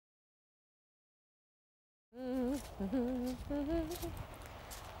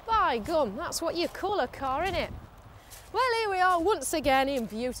By gum, that's what you call a car, innit? Well, here we are once again in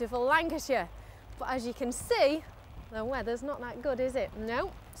beautiful Lancashire. But as you can see, the weather's not that good, is it?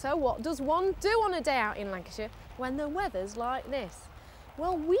 No. So what does one do on a day out in Lancashire when the weather's like this?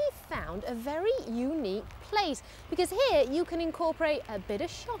 Well, we've found a very unique place because here you can incorporate a bit of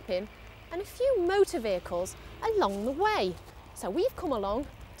shopping and a few motor vehicles along the way. So we've come along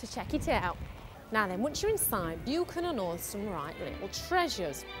to check it out. Now then, once you're inside, you can unearth some right little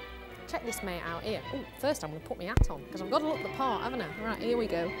treasures. Check this mate out here. Ooh, first I'm going to put my hat on because I've got to look the part, haven't I? Right, here we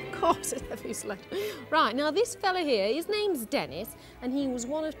go. Of course, it's a heavy sled. Right, now this fella here, his name's Dennis, and he was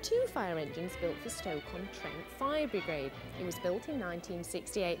one of 2 fire engines built for Stoke-on-Trent Fire Brigade. He was built in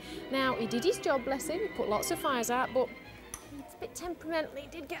 1968. Now, he did his job, bless him. He put lots of fires out, but it's a bit temperamental. He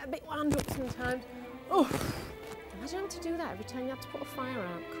did get a bit wound up sometimes. Oh. Imagine having to do that every time you have to put a fire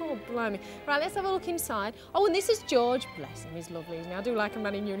out. God blimey. Right, let's have a look inside. Oh, and this is George. Bless him, he's lovely, isn't he? I do like a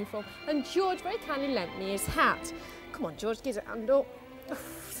man in uniform. And George very kindly lent me his hat. Come on, George, give us a hand up. Oh,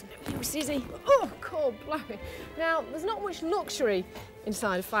 it's no use, is he? Oh, God blimey. Now, there's not much luxury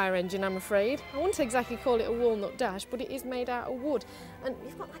inside a fire engine, I'm afraid. I wouldn't exactly call it a walnut dash, but it is made out of wood. And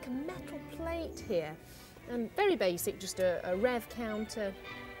you've got like a metal plate here. And very basic, just a rev counter.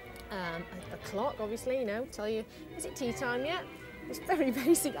 A clock, obviously, you know, tell you, is it tea time yet? It's very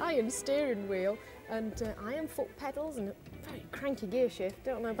basic iron steering wheel and iron foot pedals and a very cranky gear shift.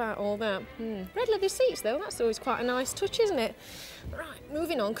 Don't know about all that. Red leather seats though, that's always quite a nice touch, isn't it? Right,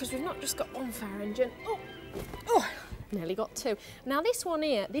 moving on, because we've not just got one fire engine. Oh, nearly got 2. Now this one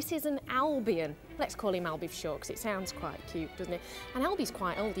here, this is an Albion. Let's call him Albie for short because it sounds quite cute, doesn't it? And Albie's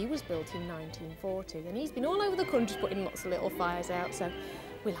quite old. He was built in 1940 and he's been all over the country putting lots of little fires out, so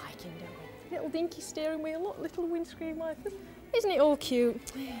we like him, don't we? Little dinky steering wheel, look, little windscreen wipers. Isn't it all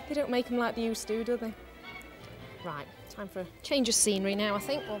cute? They don't make them like they used to, do they? Right, time for a change of scenery now, I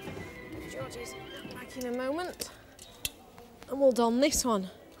think. We'll give George's back in a moment. And we'll don this one.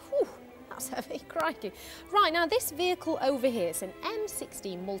 Whew, that's heavy, crikey. Right, now this vehicle over here, it's an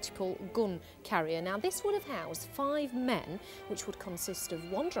M16 Multiple Gun Carrier. Now this would have housed 5 men, which would consist of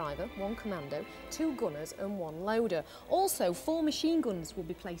 1 driver, 1 commando, 2 gunners and 1 loader. Also, 4 machine guns will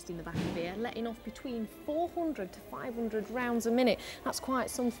be placed in the back of here, letting off between 400 to 500 rounds a minute. That's quite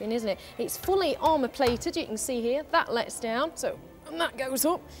something, isn't it? It's fully armour plated, you can see here. That lets down, so, and that goes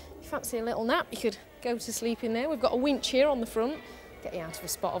up. If you fancy a little nap, you could go to sleep in there. We've got a winch here on the front. Get you out of a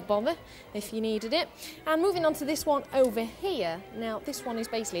spot of bother if you needed it. And moving on to this one over here. Now this one is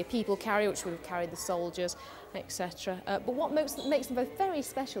basically a people carrier which would have carried the soldiers, etc. But what makes them both very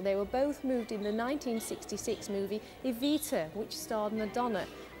special, they were both moved in the 1966 movie Evita, which starred Madonna.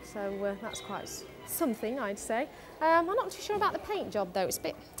 So that's quite something, I'd say. I'm not too sure about the paint job though. It's a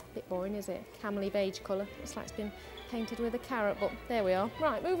bit boring, is it? Camely beige colour. Looks like it's been painted with a carrot, but there we are.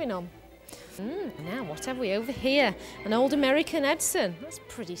 Right, moving on. Now what have we over here? An old American Edison. That's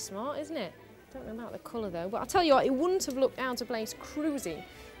pretty smart, isn't it? Don't know about the colour though, but I'll tell you what, it wouldn't have looked out of place cruising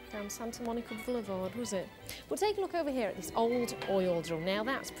down Santa Monica Boulevard, was it? But take a look over here at this old oil drum. Now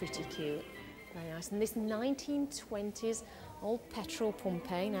that's pretty cute. Very nice. And this 1920s old petrol pump,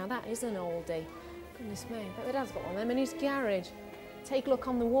 eh? Now that is an oldie. Goodness me, I bet my dad's got one of them in his garage. Take a look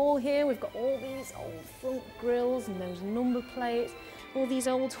on the wall here, we've got all these old front grills and those number plates, all these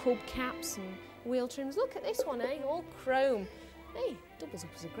old hubcaps and wheel trims. Look at this one, eh? All chrome. Hey, doubles up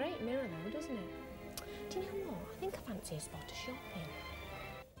as a great mirror though, doesn't it? Do you know what? I think I fancy a spot of shopping.